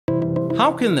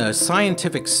How can the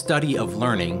scientific study of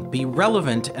learning be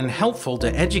relevant and helpful to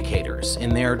educators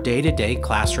in their day-to-day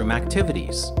classroom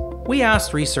activities? We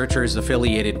asked researchers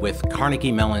affiliated with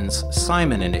Carnegie Mellon's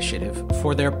Simon Initiative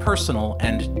for their personal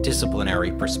and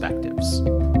disciplinary perspectives.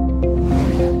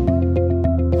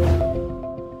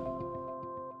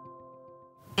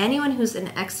 Anyone who's an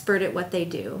expert at what they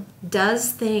do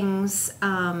does things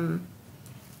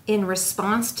in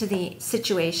response to the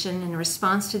situation, in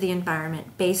response to the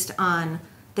environment, based on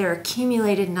their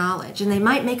accumulated knowledge. And they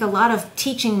might make a lot of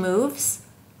teaching moves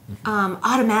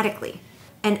automatically.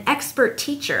 An expert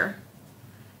teacher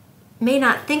may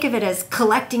not think of it as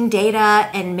collecting data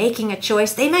and making a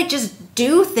choice. They might just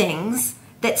do things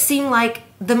that seem like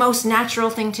the most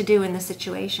natural thing to do in the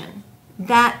situation.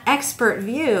 That expert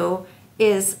view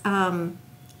is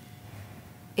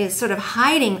sort of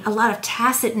hiding a lot of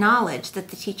tacit knowledge that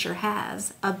the teacher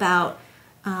has about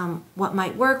what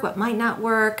might work, what might not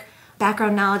work,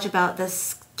 background knowledge about the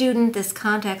student, this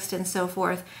context, and so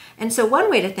forth. And so one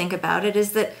way to think about it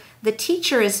is that the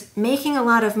teacher is making a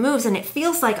lot of moves, and it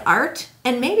feels like art,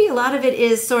 and maybe a lot of it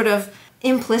is sort of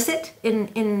implicit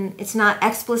in it's not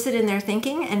explicit in their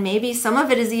thinking, and maybe some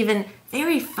of it is even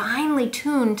very finely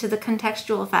tuned to the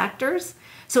contextual factors.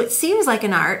 So it seems like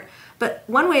an art, but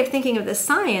one way of thinking of the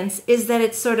science is that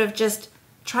it's sort of just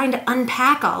trying to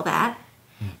unpack all that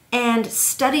and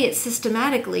study it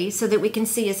systematically so that we can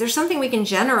see, is there something we can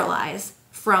generalize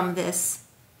from this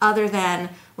other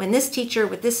than when this teacher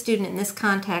with this student in this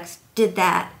context did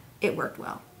that, it worked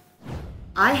well.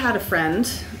 I had a friend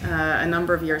a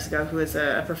number of years ago who was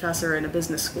a professor in a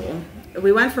business school.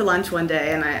 We went for lunch one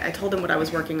day and I told him what I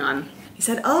was working on. He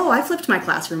said, "Oh, I flipped my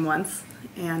classroom once."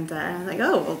 And I was like,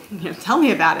 "Oh, well, tell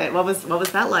me about it. What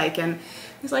was that like?" And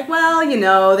he's like, "Well,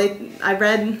 I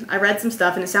read some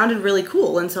stuff and it sounded really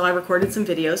cool, and so I recorded some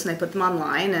videos and I put them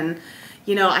online. And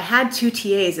I had 2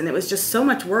 TAs, and it was just so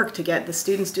much work to get the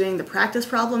students doing the practice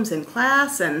problems in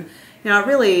class, and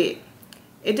it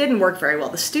didn't work very well.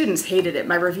 The students hated it.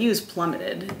 My reviews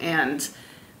plummeted, and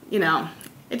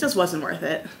it just wasn't worth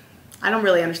it. I don't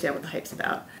really understand what the hype's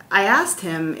about." I asked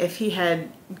him if he had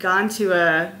gone to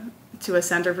a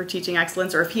Center for Teaching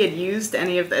Excellence, or if he had used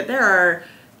any of that. There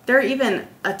are even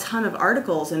a ton of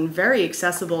articles in very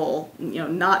accessible,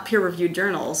 not peer-reviewed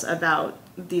journals about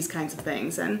these kinds of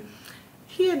things. And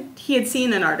he had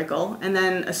seen an article and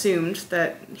then assumed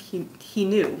that he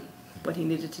knew what he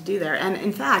needed to do there. And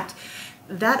in fact,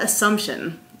 that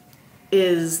assumption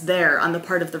is there on the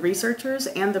part of the researchers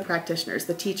and the practitioners,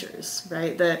 the teachers,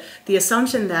 right? The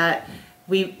assumption that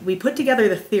we put together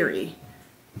the theory,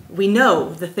 we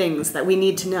know the things that we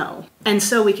need to know, and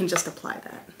so we can just apply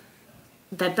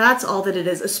that. That's all that it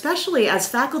is, especially as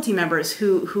faculty members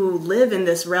who live in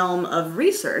this realm of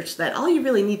research, that all you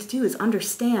really need to do is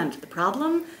understand the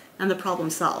problem and the problem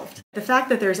solved. The fact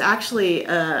that there's actually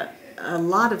a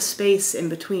lot of space in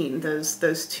between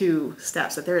those 2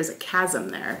 steps, that there is a chasm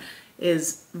there,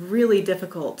 is really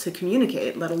difficult to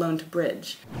communicate, let alone to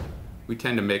bridge. We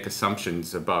tend to make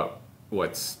assumptions about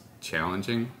what's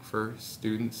challenging for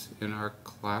students in our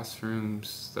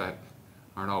classrooms that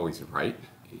aren't always right.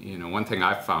 One thing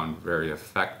I've found very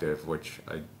effective, which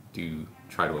I do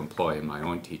try to employ in my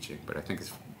own teaching, but I think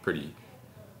is pretty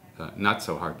not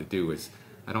so hard to do, is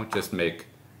I don't just make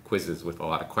quizzes with a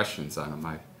lot of questions on them.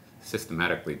 I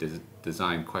systematically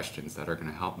design questions that are going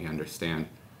to help me understand,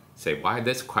 say, why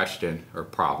this question or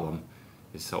problem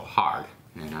is so hard.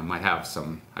 And I might have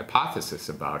some hypothesis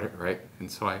about it, right? And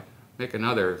so I make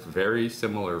another very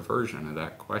similar version of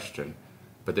that question,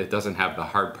 but it doesn't have the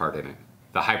hard part in it,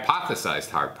 the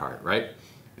hypothesized hard part, right?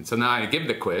 And so now I give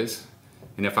the quiz,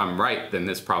 and if I'm right, then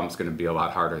this problem's going to be a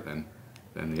lot harder than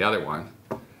the other one.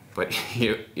 But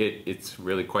it's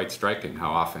really quite striking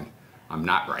how often I'm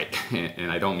not right.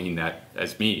 And I don't mean that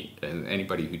as me, and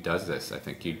anybody who does this. I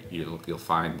think you'll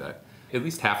find that at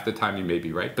least half the time you may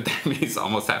be right, but that means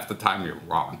almost half the time you're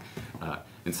wrong.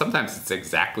 And sometimes it's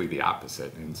exactly the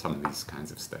opposite in some of these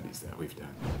kinds of studies that we've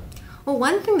done. Well,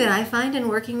 one thing that I find in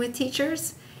working with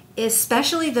teachers,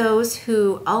 especially those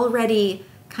who already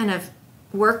kind of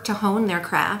work to hone their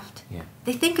craft,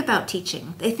 they think about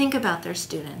teaching, they think about their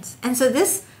students. And so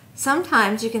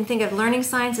sometimes you can think of learning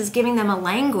science as giving them a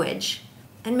language,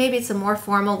 and maybe it's a more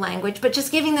formal language, but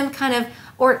just giving them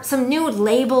or some new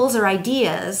labels or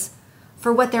ideas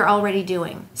for what they're already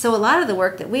doing. So a lot of the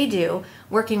work that we do,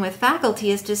 working with faculty,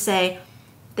 is to say,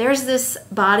 there's this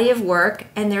body of work,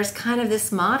 and there's kind of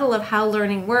this model of how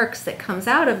learning works that comes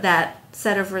out of that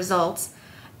set of results,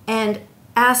 and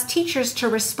ask teachers to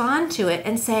respond to it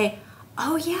and say,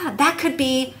 oh yeah, that could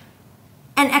be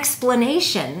an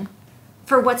explanation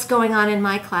for what's going on in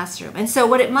my classroom. And so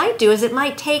what it might do is it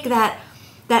might take that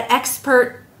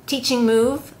expert teaching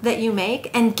move that you make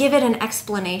and give it an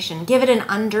explanation, give it an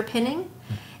underpinning.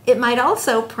 It might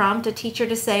also prompt a teacher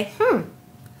to say,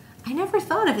 I never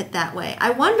thought of it that way.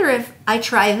 I wonder if I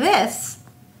try this,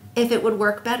 if it would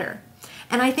work better.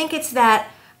 And I think it's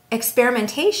that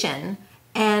experimentation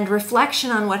and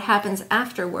reflection on what happens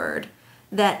afterward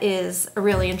that is a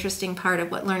really interesting part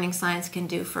of what learning science can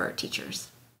do for teachers.